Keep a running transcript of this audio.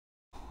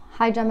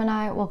Hi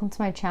Gemini, welcome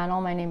to my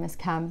channel. My name is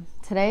Kem.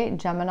 Today,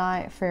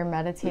 Gemini, for your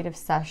meditative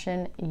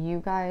session,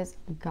 you guys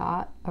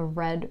got a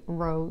red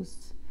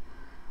rose.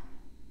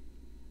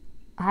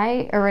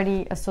 I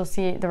already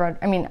associate the red,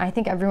 I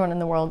think everyone in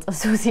the world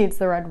associates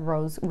the red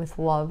rose with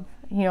love.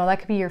 You know, that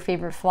could be your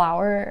favorite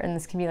flower, and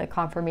this could be like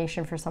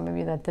confirmation for some of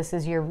you that this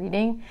is your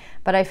reading.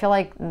 But I feel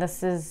like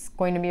this is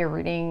going to be a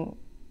reading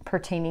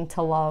pertaining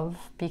to love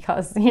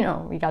because, you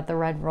know, we got the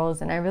red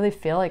rose, and I really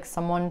feel like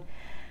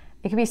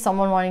it could be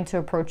someone wanting to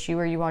approach you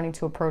or you wanting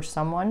to approach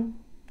someone.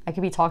 I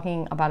could be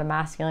talking about a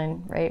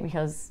masculine, right?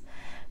 Because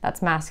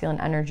that's masculine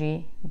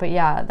energy. But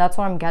yeah, that's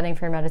what I'm getting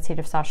for your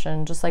meditative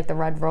session. Just like the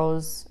red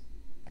rose,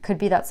 it could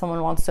be that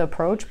someone wants to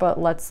approach, but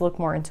let's look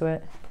more into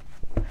it.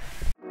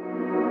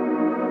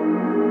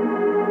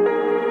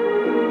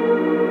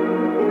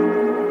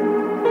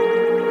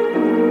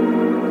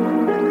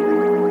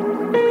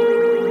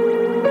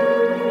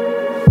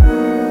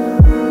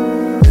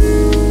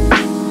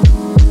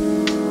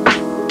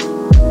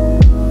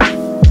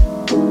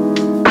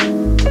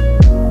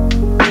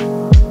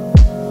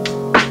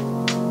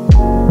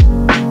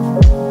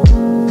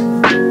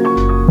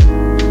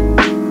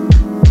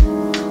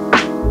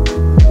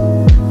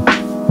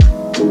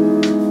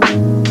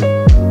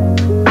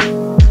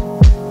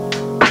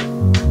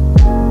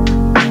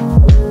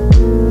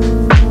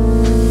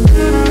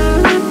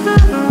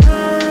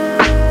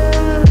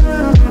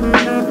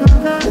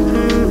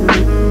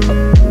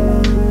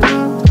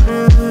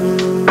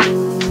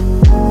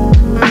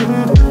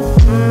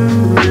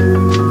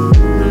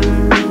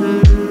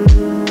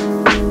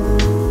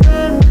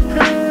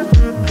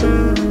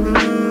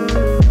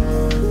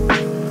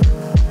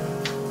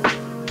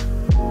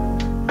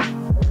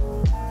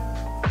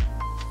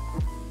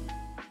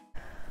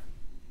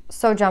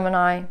 So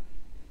Gemini,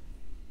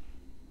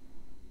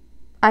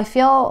 I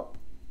feel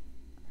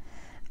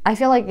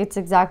like it's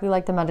exactly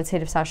like the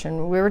meditative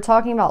session. We were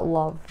talking about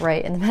love,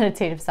 right, in the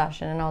meditative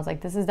session, and I was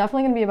like, this is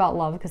definitely going to be about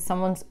love because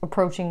someone's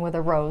approaching with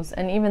a rose,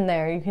 and even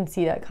there you can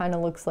see that kind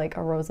of looks like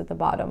a rose at the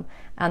bottom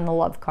and the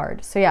love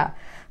card. So yeah,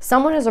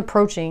 someone is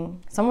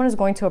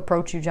going to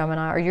approach you,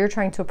 Gemini, or you're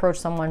trying to approach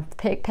someone.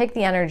 Pick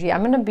the energy.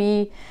 I'm going to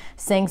be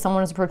saying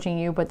someone is approaching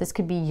you, but this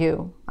could be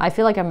you. I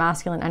feel like a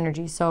masculine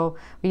energy, so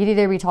we could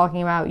either be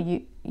talking about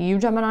you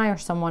Gemini, or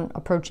someone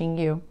approaching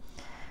you.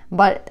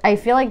 But I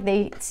feel like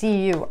they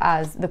see you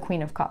as the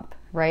Queen of Cups,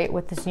 right?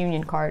 With this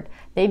union card.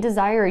 They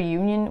desire a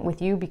union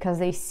with you because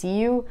they see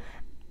you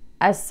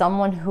as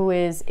someone who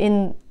is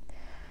in,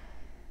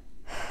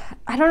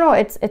 I don't know,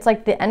 it's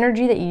like the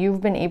energy that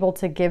you've been able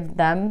to give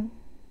them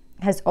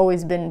has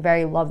always been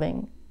very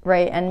loving,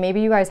 right? And maybe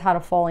you guys had a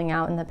falling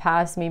out in the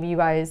past. Maybe you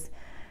guys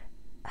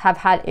have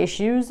had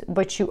issues,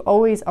 but you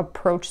always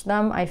approach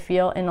them, I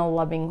feel, in a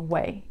loving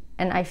way.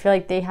 And I feel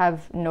like they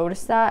have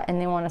noticed that and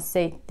they want to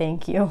say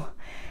thank you.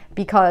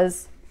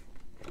 Because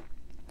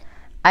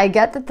I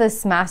get that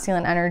this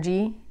masculine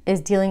energy is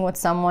dealing with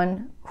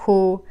someone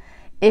who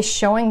is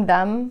showing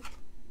them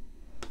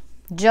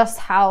just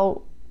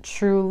how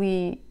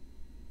truly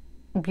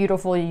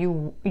beautiful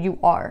you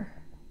are,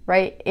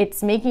 right?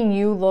 It's making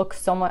you look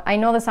so much. I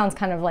know this sounds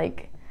kind of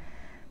like,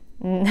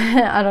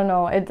 I don't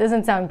know, it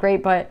doesn't sound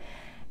great, but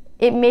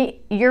this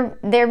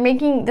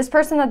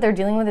person that they're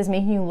dealing with is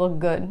making you look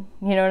good.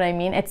 You know what I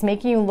mean? It's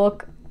making you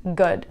look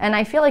good. And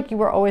I feel like you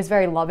were always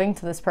very loving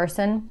to this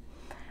person.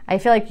 I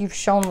feel like you've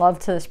shown love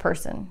to this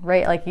person,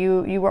 right? Like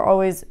you were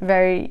always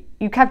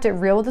you kept it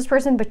real with this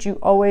person, but you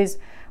always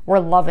were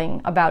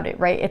loving about it,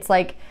 right? It's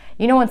like,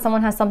 you know, when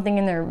someone has something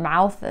in their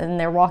mouth and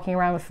they're walking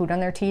around with food on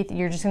their teeth,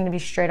 you're just going to be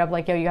straight up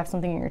like, yo, you have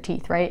something in your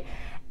teeth, right?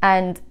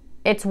 And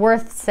it's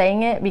worth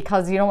saying it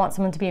because you don't want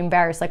someone to be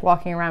embarrassed, like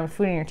walking around with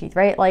food in your teeth,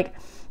 right? Like,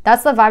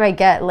 that's the vibe I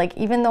get. Like,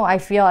 even though I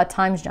feel at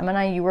times,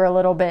 Gemini, you were a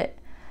little bit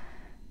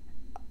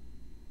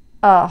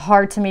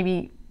hard to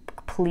maybe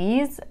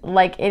please,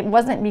 like, it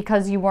wasn't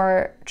because you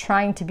were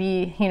trying to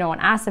be, you know, an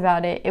ass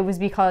about it. It was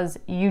because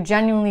you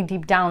genuinely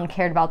deep down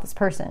cared about this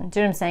person.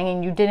 Do you know what I'm saying?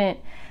 And you didn't.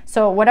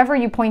 So whatever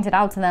you pointed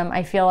out to them,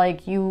 I feel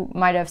like you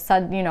might have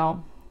said, you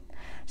know,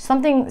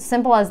 something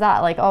simple as that.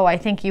 Like, oh, I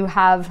think you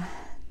have,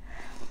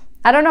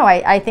 I don't know,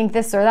 I think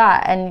this or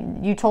that.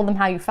 And you told them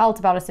how you felt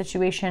about a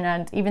situation.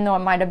 And even though it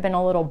might have been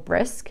a little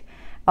brisk,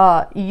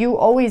 you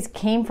always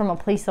came from a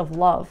place of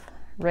love,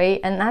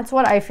 right? And that's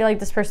what I feel like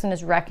this person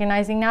is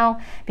recognizing now,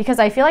 because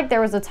I feel like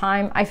there was a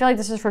time, I feel like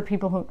this is for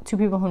two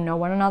people who know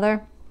one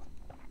another.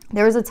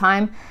 There was a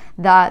time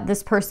that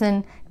this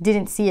person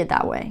didn't see it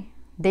that way.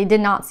 They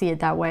did not see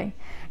it that way.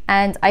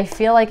 And I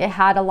feel like it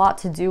had a lot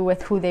to do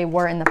with who they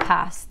were in the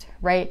past,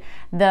 right?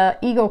 The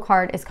ego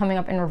card is coming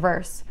up in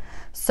reverse.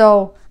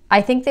 So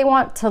I think they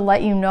want to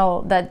let you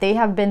know that they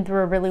have been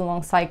through a really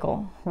long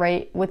cycle,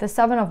 right? With the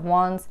Seven of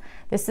Wands,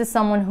 this is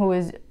someone who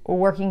is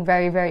working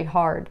very, very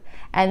hard.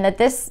 And that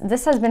this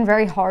has been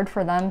very hard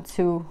for them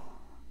to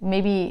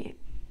maybe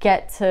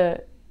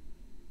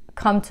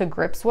come to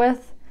grips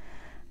with,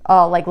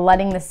 like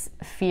letting this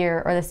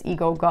fear or this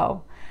ego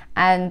go.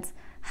 And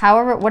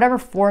however, whatever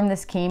form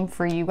this came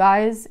for you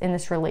guys in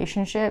this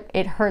relationship,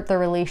 it hurt the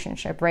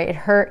relationship, right? It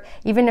hurt,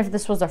 even if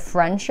this was a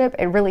friendship,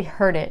 it really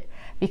hurt it,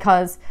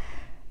 because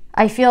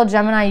I feel,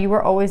 Gemini, you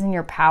were always in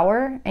your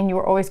power and you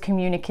were always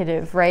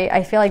communicative, right?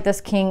 I feel like this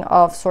King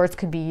of Swords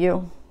could be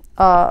you.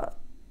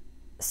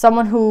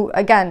 Someone who,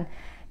 again,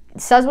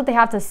 says what they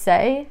have to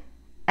say,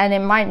 and it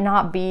might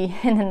not be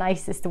in the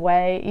nicest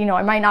way. You know,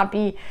 it might not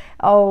be,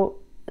 oh,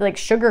 like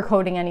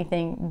sugarcoating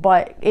anything,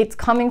 but it's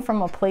coming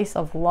from a place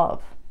of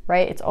love,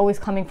 right? It's always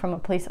coming from a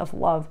place of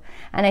love.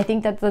 And I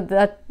think that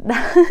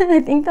I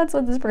think that's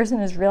what this person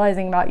is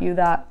realizing about you,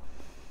 that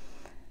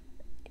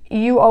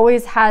you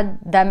always had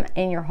them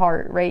in your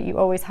heart, right? You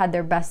always had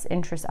their best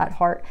interest at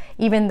heart,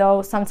 even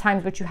though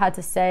sometimes what you had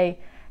to say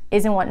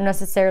isn't what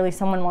necessarily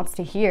someone wants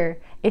to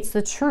hear. It's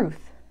the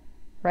truth,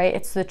 right?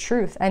 It's the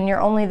truth, and you're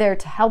only there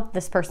to help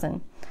this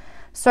person.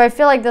 So I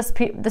feel like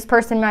this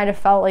person might have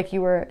felt like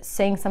you were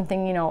saying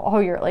something, you know, oh,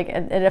 you're like,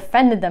 it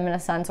offended them in a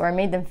sense, or it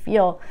made them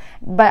feel.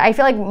 But I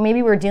feel like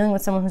maybe we're dealing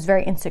with someone who's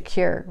very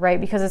insecure,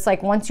 right? Because it's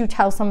like, once you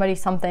tell somebody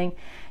something,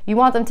 you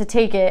want them to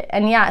take it.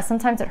 And yeah,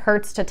 sometimes it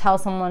hurts to tell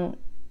someone,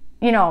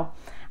 you know,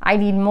 I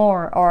need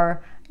more,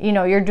 or, you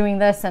know, you're doing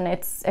this and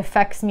it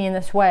affects me in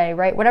this way,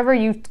 right? Whatever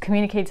you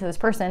communicate to this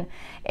person,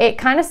 it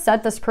kind of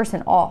set this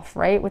person off,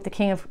 right? With the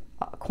King of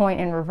Coin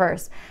in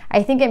reverse.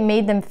 I think it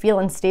made them feel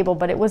unstable,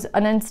 but it was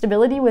an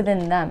instability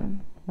within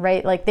them,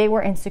 right? Like they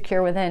were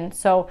insecure within.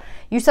 So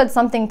you said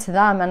something to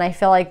them, and I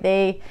feel like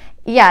they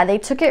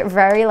took it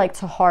very like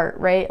to heart,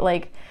 right?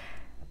 Like,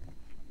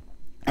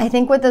 I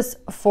think with this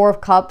Four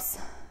of Cups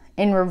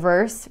in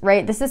reverse,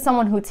 right? This is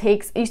someone who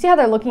takes, you see how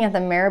they're looking at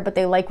the mirror, but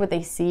they like what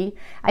they see.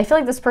 I feel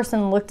like this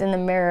person looked in the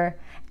mirror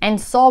and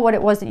saw what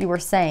it was that you were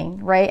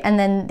saying, right? And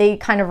then they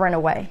kind of ran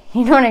away.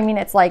 You know what I mean?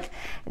 It's like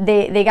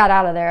they got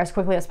out of there as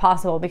quickly as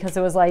possible, because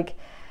it was like,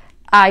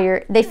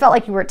 they felt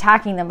like you were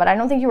attacking them, but I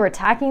don't think you were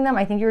attacking them.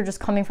 I think you were just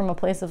coming from a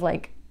place of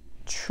like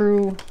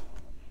true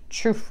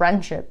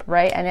friendship,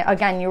 right? And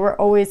again, you were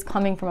always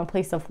coming from a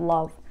place of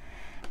love.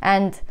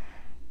 And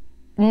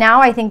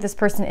now I think this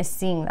person is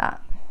seeing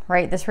that,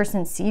 right? This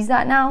person sees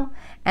that now,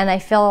 and I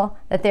feel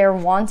that they're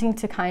wanting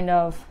to kind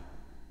of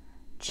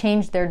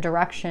change their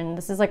direction.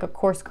 This is like a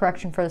course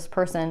correction for this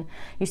person.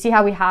 You see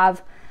how we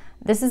have,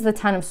 this is the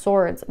Ten of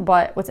Swords,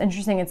 but what's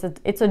interesting,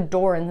 it's a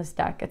door in this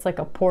deck. It's like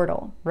a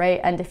portal, right?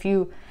 And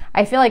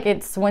I feel like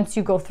it's, once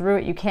you go through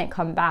it, you can't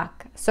come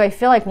back. So I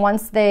feel like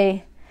once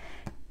they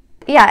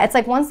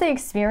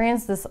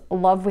experience this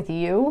love with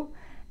you,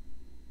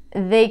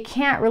 they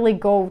can't really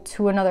go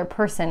to another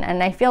person.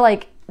 And I feel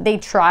like they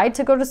tried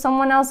to go to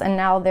someone else, and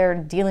now they're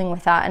dealing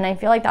with that. And I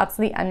feel like that's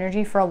the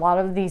energy for a lot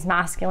of these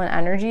masculine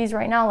energies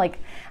right now. Like,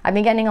 I've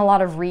been getting a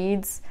lot of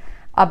reads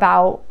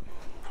about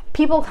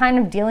people kind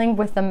of dealing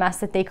with the mess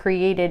that they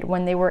created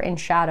when they were in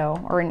shadow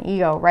or in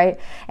ego, right?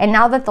 And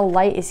now that the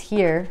light is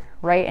here,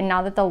 right? And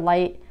now that the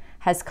light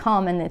has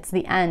come and it's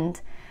the end,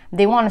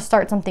 they want to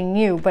start something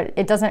new, but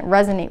it doesn't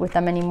resonate with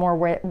them anymore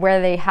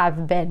where they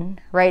have been,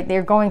 right?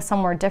 They're going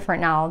somewhere different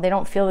now. They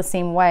don't feel the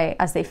same way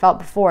as they felt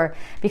before,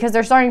 because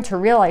they're starting to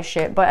realize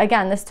shit. But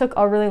again, this took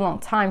a really long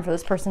time for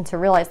this person to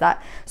realize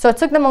that. So it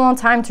took them a long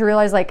time to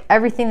realize, like,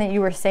 everything that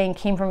you were saying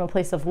came from a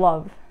place of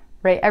love,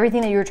 right? Everything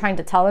that you were trying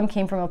to tell them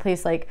came from a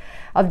place like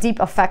of deep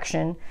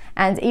affection.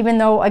 And even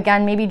though,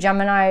 again, maybe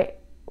Gemini,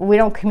 we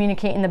don't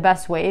communicate in the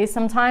best ways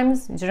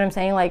sometimes, you know what I'm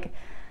saying? Like,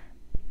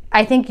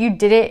 I think you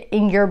did it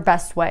in your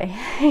best way.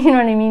 You know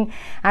what I mean?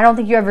 I don't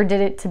think you ever did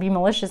it to be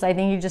malicious. I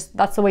think you just,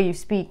 that's the way you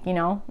speak, you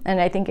know?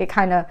 And I think it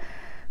kind of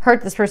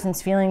hurt this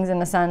person's feelings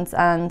in a sense,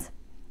 and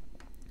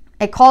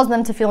it caused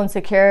them to feel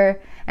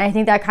insecure. And I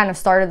think that kind of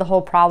started the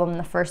whole problem in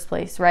the first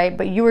place, right?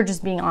 But you were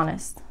just being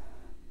honest,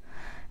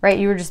 right?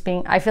 You were just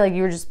being, I feel like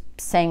you were just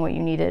saying what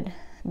you needed.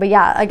 But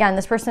yeah, again,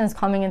 this person is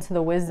coming into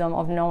the wisdom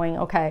of knowing,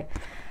 okay,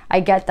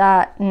 I get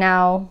that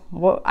now.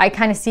 I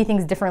kind of see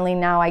things differently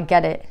now. I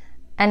get it.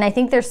 And I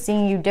think they're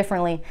seeing you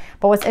differently.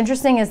 But what's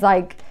interesting is,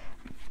 like,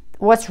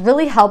 what's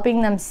really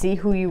helping them see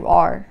who you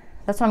are.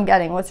 That's what I'm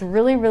getting. What's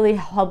really, really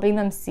helping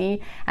them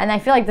see. And I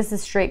feel like this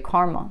is straight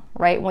karma,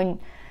 right? When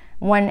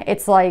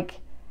it's like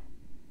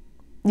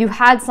you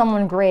had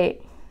someone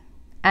great,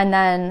 and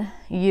then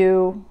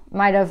you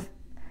might have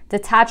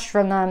detached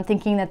from them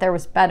thinking that there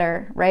was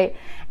better, right?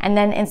 And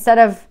then instead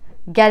of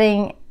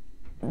getting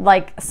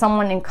like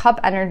someone in cup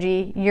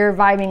energy, you're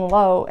vibing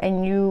low,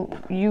 and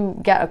you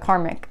get a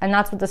karmic. And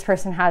that's what this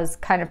person has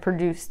kind of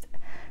produced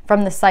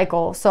from the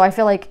cycle. So I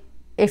feel like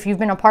if you've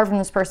been apart from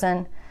this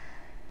person,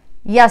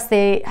 yes,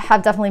 they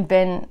have definitely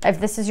been, if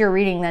this is your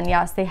reading, then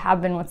yes, they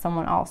have been with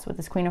someone else, with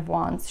this Queen of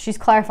Wands. She's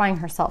clarifying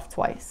herself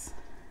twice.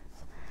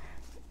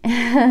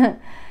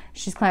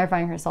 She's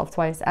clarifying herself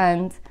twice.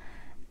 And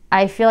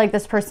I feel like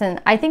this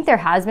person, I think there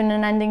has been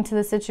an ending to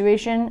the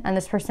situation, and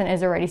this person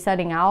is already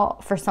setting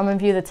out. For some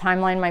of you, the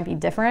timeline might be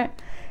different,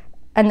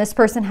 and this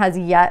person has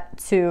yet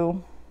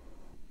to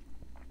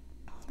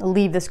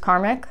leave this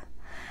karmic.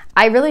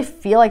 I really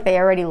feel like they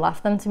already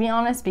left them, to be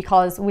honest,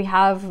 because we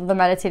have the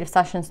meditative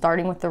session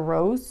starting with the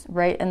rose,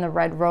 right, and the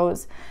red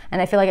rose.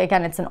 And I feel like,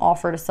 again, it's an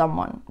offer to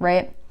someone,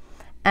 right?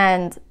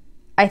 And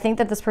I think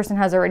that this person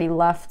has already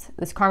left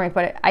this karmic,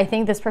 but I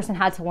think this person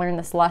had to learn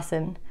this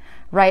lesson,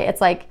 right?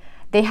 It's like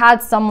they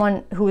had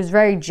someone who was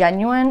very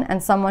genuine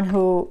and someone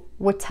who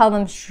would tell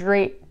them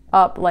straight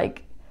up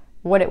like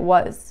what it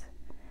was.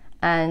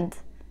 And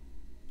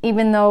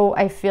even though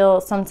I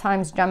feel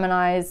sometimes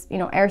Geminis, you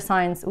know, air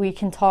signs, we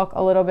can talk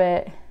a little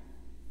bit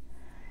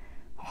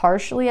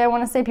harshly, I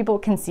want to say. People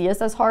can see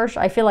us as harsh.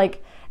 I feel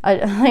like,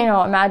 you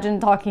know, imagine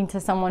talking to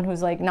someone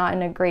who's like not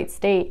in a great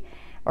state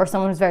or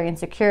someone who's very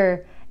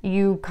insecure.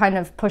 You kind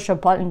of push a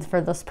button for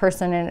this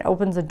person and it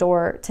opens a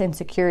door to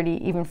insecurity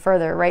even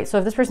further, right? So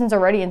if this person's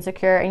already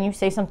insecure and you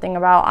say something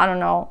about, I don't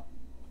know,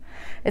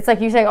 it's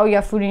like you say, oh, you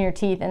have food in your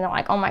teeth, and they're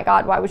like, oh my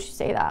God, why would you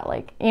say that?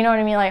 Like, you know what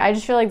I mean? Like, I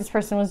just feel like this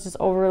person was just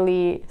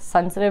overly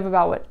sensitive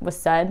about what was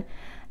said.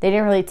 They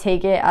didn't really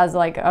take it as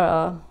like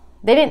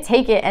they didn't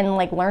take it and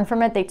like learn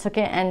from it. They took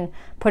it and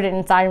put it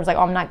inside and was like,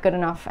 oh, I'm not good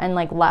enough, and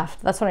like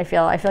left. That's what I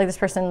feel. I feel like this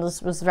person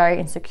was very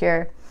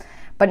insecure.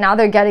 But now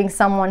they're getting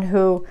someone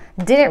who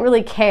didn't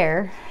really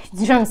care.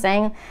 You know what I'm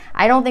saying?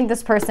 I don't think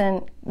this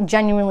person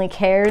genuinely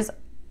cares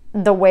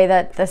the way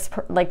that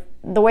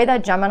the way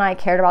that Gemini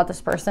cared about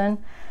this person,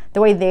 the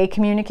way they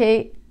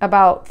communicate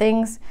about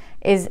things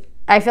is,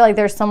 I feel like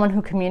there's someone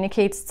who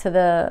communicates to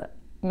the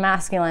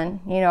masculine,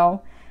 you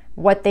know,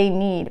 what they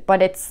need.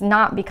 But it's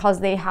not because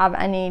they have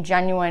any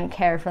genuine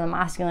care for the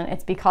masculine.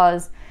 It's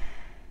because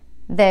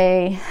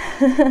they...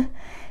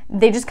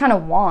 they just kind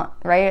of want,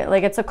 right?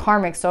 Like, it's a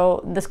karmic.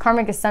 So this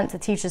karmic is sent to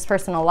teach this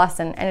person a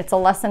lesson. And it's a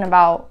lesson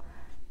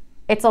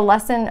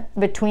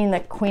between the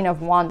Queen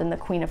of Wands and the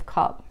Queen of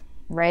Cup,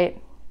 right?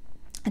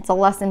 It's a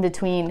lesson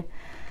between,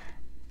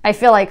 I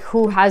feel like,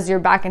 who has your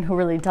back and who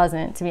really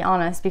doesn't, to be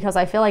honest. Because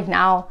I feel like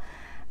now,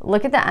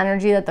 look at the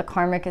energy that the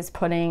karmic is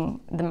putting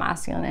the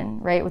masculine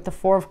in, right? With the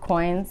 4 of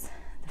coins,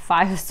 the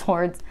 5 of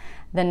swords,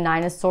 the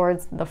 9 of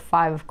swords, the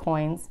 5 of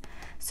coins.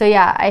 So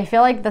yeah, I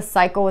feel like the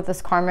cycle with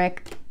this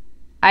karmic,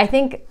 I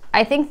think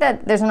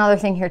that there's another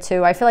thing here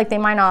too. I feel like they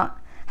might not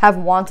have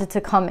wanted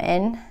to come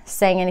in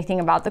saying anything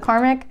about the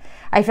karmic.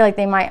 I feel like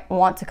they might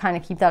want to kind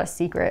of keep that a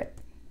secret.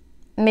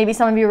 Maybe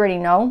some of you already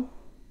know,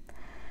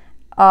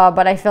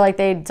 but I feel like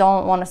they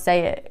don't want to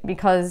say it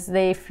because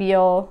they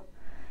feel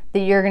that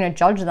you're going to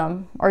judge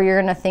them or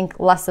you're going to think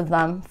less of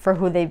them for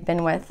who they've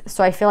been with.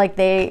 So I feel like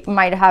they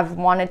might have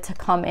wanted to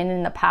come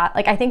in the past.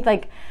 Like, I think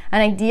like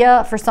an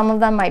idea for some of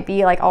them might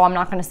be like, oh, I'm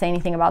not going to say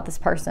anything about this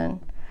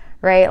person.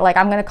 Right? Like,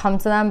 I'm going to come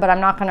to them, but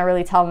I'm not going to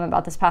really tell them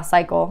about this past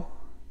cycle.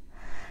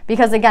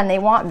 Because again, they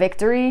want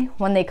victory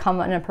when they come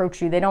and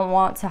approach you. They don't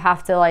want to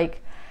have to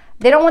like,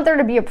 they don't want there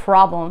to be a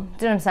problem.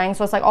 Do you know what I'm saying?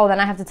 So it's like, oh,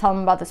 then I have to tell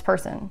them about this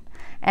person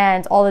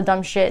and all the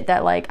dumb shit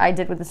that like I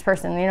did with this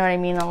person. You know what I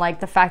mean? And like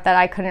the fact that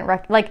I couldn't,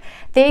 like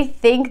they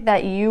think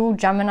that you,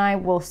 Gemini,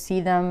 will see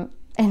them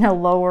in a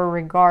lower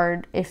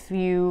regard if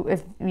you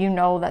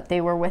know that they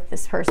were with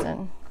this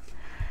person.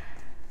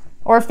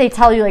 Or if they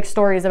tell you like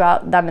stories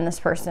about them and this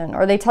person,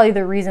 or they tell you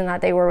the reason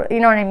that they were, you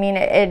know what I mean?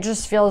 It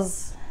just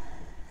feels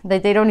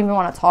that they don't even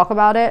want to talk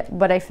about it,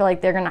 but I feel like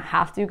they're going to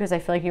have to because I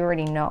feel like you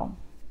already know.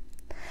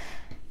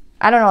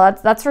 I don't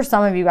know, that's for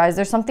some of you guys.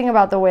 There's something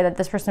about the way that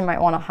this person might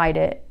want to hide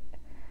it.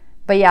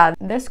 But yeah,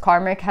 this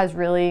karmic has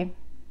really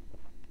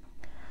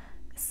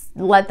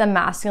let the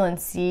masculine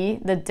see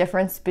the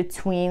difference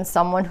between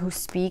someone who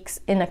speaks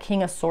in a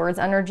King of Swords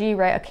energy,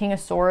 right? A King of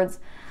Swords,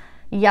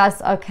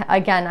 yes,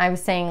 again, I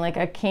was saying like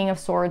a King of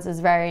Swords is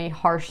very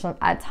harsh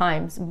at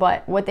times,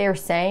 but what they're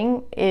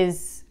saying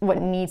is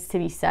what needs to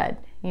be said.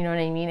 You know what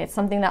I mean? It's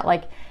something that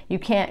like you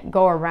can't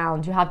go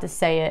around. You have to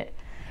say it.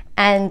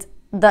 And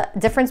the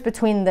difference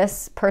between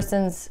this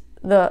person's,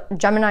 the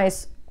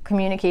Gemini's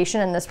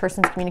communication and this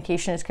person's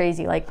communication is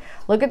crazy. Like,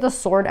 look at the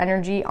sword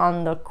energy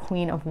on the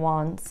Queen of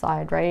Wands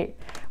side, right?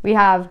 We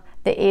have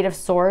the 8 of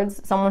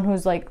Swords, someone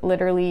who's like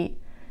literally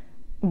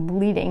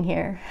bleeding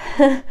here.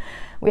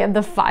 We have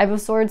the 5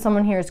 of Swords,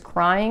 someone here is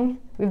crying.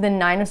 We have the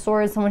 9 of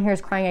Swords, someone here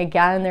is crying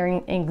again, they're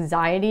in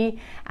anxiety.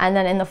 And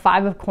then in the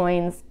 5 of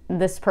Coins,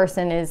 this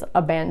person is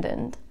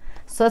abandoned.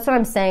 So that's what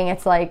I'm saying.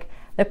 It's like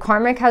the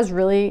karmic has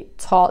really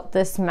taught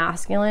this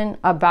masculine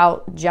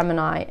about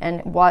Gemini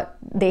and what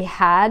they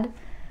had.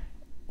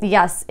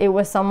 Yes, it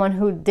was someone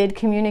who did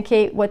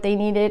communicate what they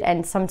needed,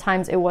 and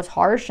sometimes it was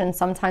harsh and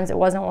sometimes it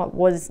wasn't what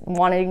was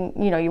wanting,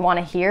 you know, you want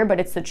to hear, but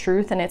it's the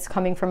truth and it's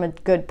coming from a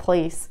good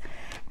place.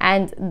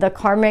 And the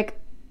karmic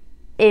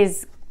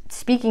is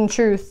speaking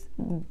truth.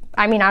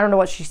 I mean, I don't know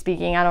what she's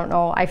speaking. I don't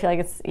know. I feel like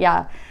it's,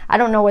 yeah, I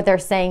don't know what they're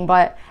saying,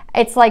 but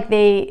it's like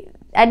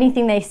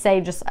anything they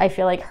say just, I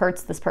feel like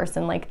hurts this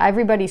person. Like,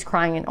 everybody's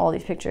crying in all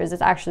these pictures.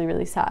 It's actually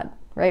really sad,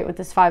 right? With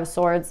this 5 of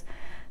Swords,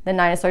 the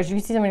 9 of Swords, you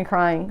can see somebody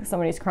crying,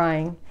 somebody's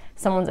crying,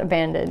 someone's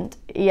abandoned.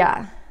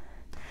 Yeah.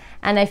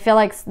 And I feel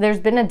like there's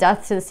been a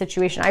death to the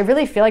situation. I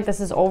really feel like this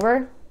is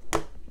over.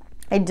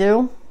 I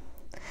do.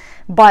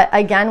 But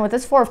again, with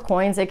this 4 of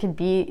Coins, it could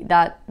be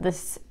that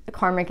this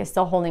karmic is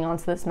still holding on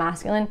to this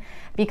masculine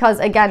because,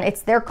 again,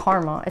 it's their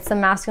karma. It's the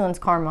masculine's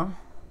karma.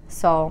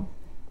 So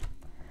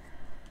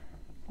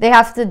they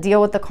have to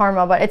deal with the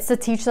karma, but it's to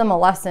teach them a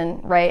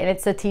lesson, right? And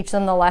it's to teach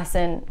them the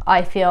lesson,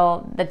 I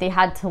feel, that they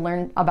had to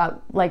learn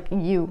about, like,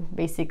 you,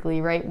 basically,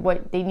 right?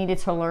 What they needed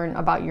to learn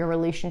about your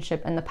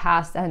relationship in the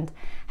past, and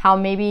how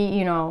maybe,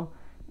 you know,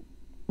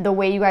 the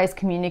way you guys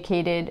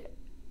communicated.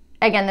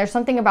 Again, there's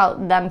something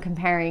about them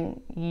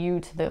comparing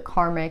you to the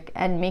karmic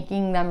and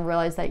making them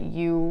realize that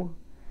you,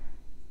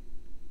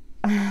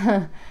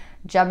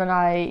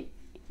 Gemini,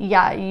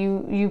 yeah,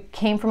 you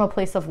came from a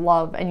place of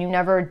love, and you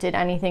never did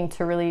anything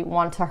to really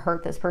want to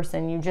hurt this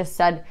person. You just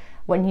said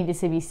what needed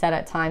to be said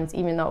at times,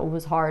 even though it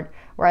was hard.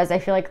 Whereas I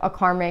feel like a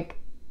karmic,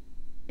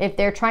 if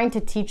they're trying to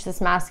teach this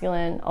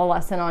masculine a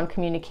lesson on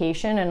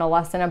communication and a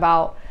lesson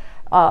about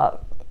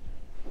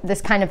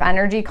this kind of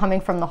energy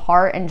coming from the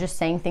heart and just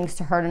saying things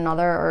to hurt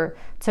another, or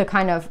to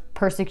kind of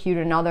persecute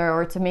another,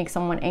 or to make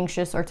someone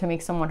anxious, or to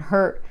make someone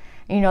hurt,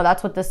 you know,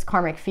 that's what this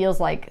karmic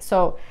feels like.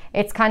 So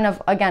it's kind of,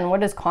 again,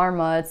 what is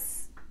karma?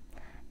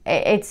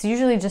 It's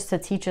usually just to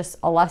teach us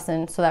a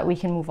lesson so that we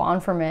can move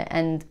on from it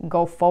and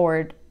go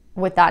forward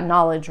with that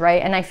knowledge,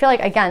 right? And I feel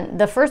like, again,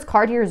 the first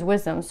card here is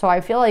wisdom. So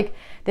I feel like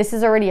this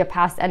is already a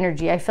past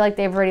energy. I feel like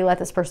they've already let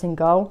this person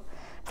go.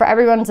 For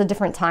everyone, it's a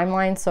different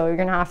timeline, so you're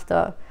gonna have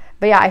to,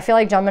 but yeah, I feel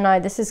like Gemini,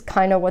 this is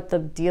kind of what the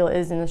deal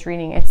is in this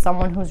reading. It's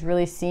someone who's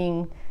really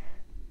seeing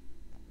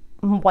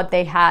what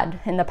they had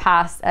in the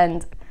past,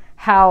 and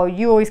how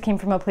you always came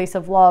from a place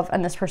of love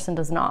and this person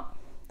does not.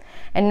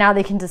 And now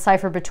they can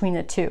decipher between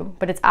the two,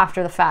 but it's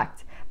after the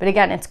fact. But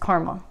again, it's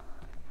karma.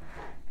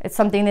 It's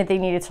something that they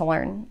needed to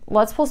learn.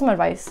 Let's pull some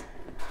advice.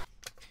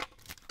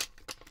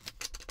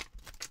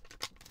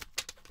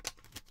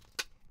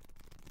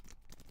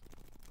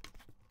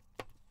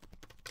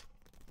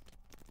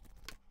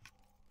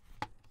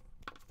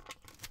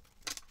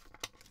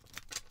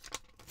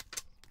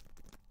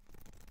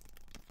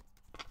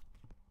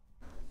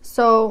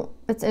 So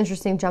it's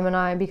interesting,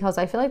 Gemini, because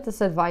I feel like this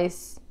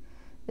advice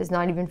is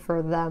not even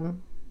for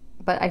them,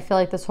 but I feel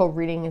like this whole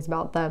reading is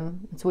about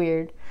them. It's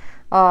weird.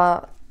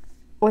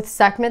 With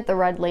Sekhmet, the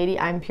red lady,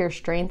 I'm pure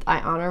strength. I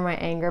honor my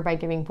anger by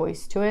giving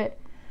voice to it.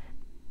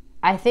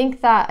 I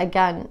think that,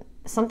 again,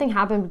 something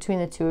happened between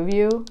the two of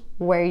you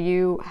where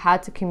you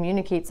had to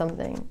communicate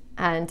something.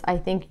 And I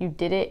think you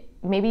did it.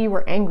 Maybe you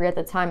were angry at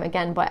the time,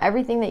 again, but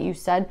everything that you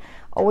said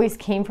always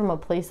came from a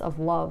place of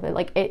love.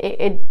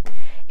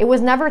 It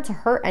was never to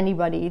hurt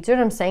anybody. Do you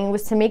know what I'm saying? It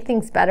was to make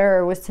things better, or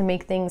it was to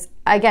make things,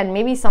 again,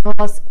 maybe some of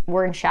us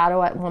were in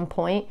shadow at one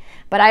point,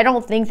 but I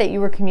don't think that you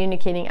were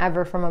communicating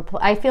ever from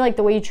I feel like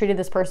the way you treated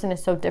this person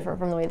is so different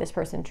from the way this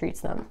person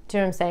treats them. Do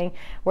you know what I'm saying?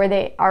 Where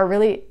they are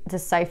really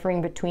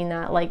deciphering between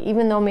that. Like,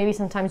 even though maybe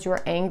sometimes you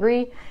were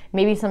angry,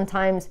 maybe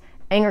sometimes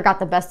anger got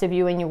the best of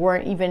you and you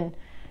weren't even,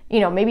 you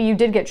know, maybe you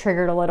did get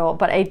triggered a little,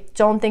 but I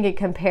don't think it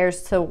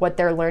compares to what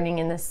they're learning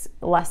in this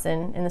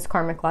lesson, in this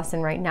karmic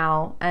lesson right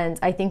now. And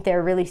I think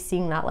they're really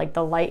seeing that, like,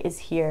 the light is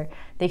here.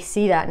 They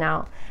see that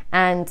now.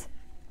 And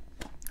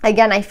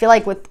again, I feel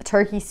like with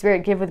Turkey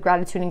Spirit, give with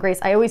gratitude and grace,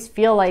 I always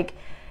feel like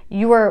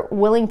you are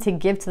willing to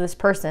give to this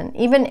person.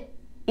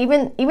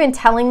 Even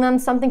telling them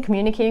something,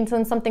 communicating to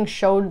them something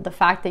showed the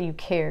fact that you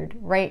cared,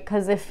 right?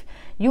 Because if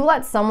you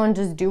let someone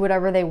just do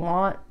whatever they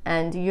want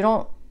and you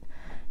don't,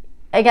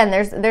 again,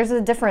 there's a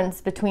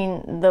difference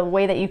between the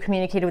way that you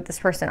communicated with this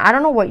person. I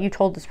don't know what you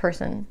told this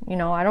person. You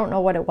know, I don't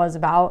know what it was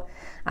about.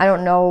 I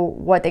don't know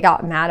what they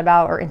got mad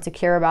about or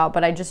insecure about,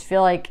 but I just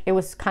feel like it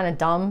was kind of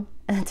dumb,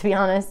 to be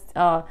honest.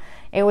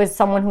 It was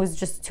someone who was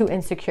just too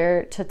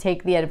insecure to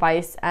take the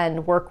advice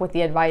and work with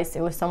the advice.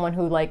 It was someone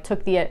who, like,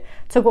 took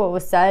what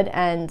was said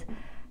and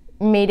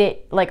made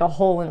it like a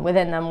hole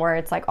within them, where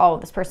it's like, oh,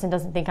 this person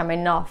doesn't think I'm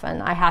enough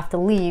and I have to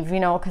leave, you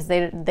know, because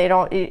they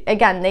don't,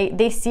 again,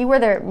 they see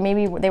where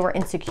maybe they were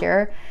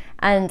insecure,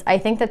 and I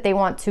think that they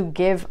want to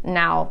give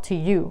now to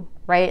you,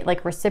 right?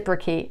 Like,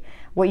 reciprocate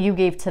what you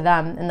gave to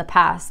them in the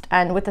past.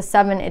 And with the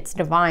 7, it's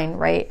divine,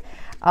 right?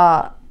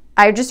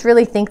 I just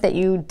really think that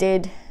you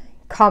did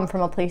come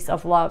from a place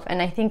of love.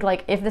 And I think,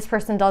 like, if this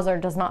person does or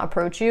does not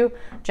approach you,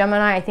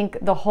 Gemini, I think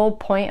the whole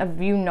point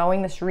of you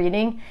knowing this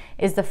reading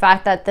is the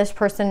fact that this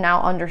person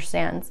now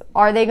understands.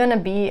 Are they going to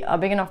be a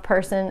big enough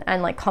person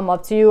and, like, come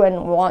up to you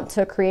and want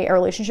to create a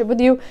relationship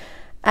with you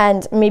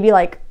and maybe,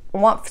 like,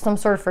 want some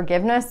sort of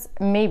forgiveness?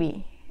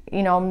 Maybe,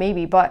 you know,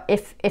 maybe. But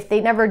if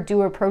they never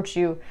do approach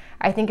you,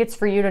 I think it's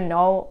for you to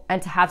know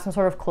and to have some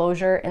sort of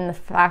closure in the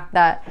fact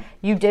that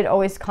you did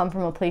always come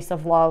from a place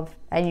of love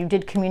and you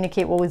did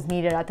communicate what was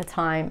needed at the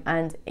time.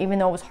 And even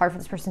though it was hard for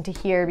this person to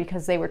hear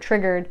because they were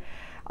triggered,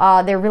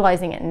 they're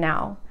realizing it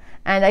now.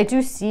 And I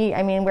do see,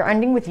 I mean, we're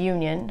ending with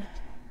union,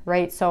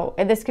 right? So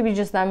this could be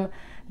just them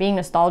being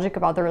nostalgic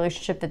about the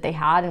relationship that they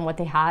had and what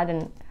they had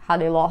and how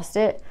they lost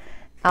it.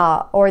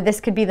 Or this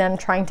could be them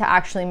trying to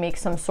actually make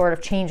some sort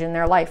of change in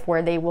their life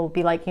where they will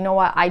be like, you know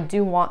what, I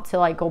do want to,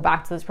 like, go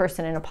back to this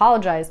person and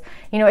apologize.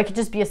 You know, it could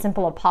just be a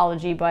simple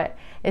apology, but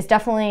it's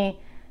definitely,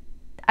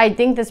 I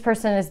think this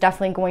person is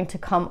definitely going to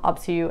come up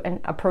to you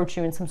and approach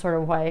you in some sort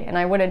of way. And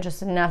I wouldn't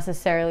just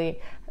necessarily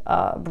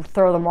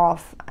throw them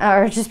off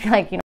or just be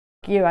like, you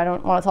know, you, I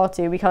don't want to talk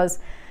to you, because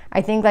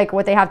I think like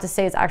what they have to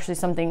say is actually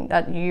something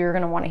that you're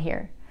going to want to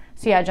hear.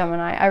 So yeah,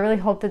 Gemini, I really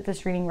hope that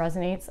this reading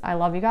resonates. I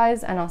love you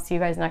guys, and I'll see you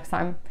guys next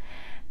time.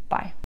 Bye.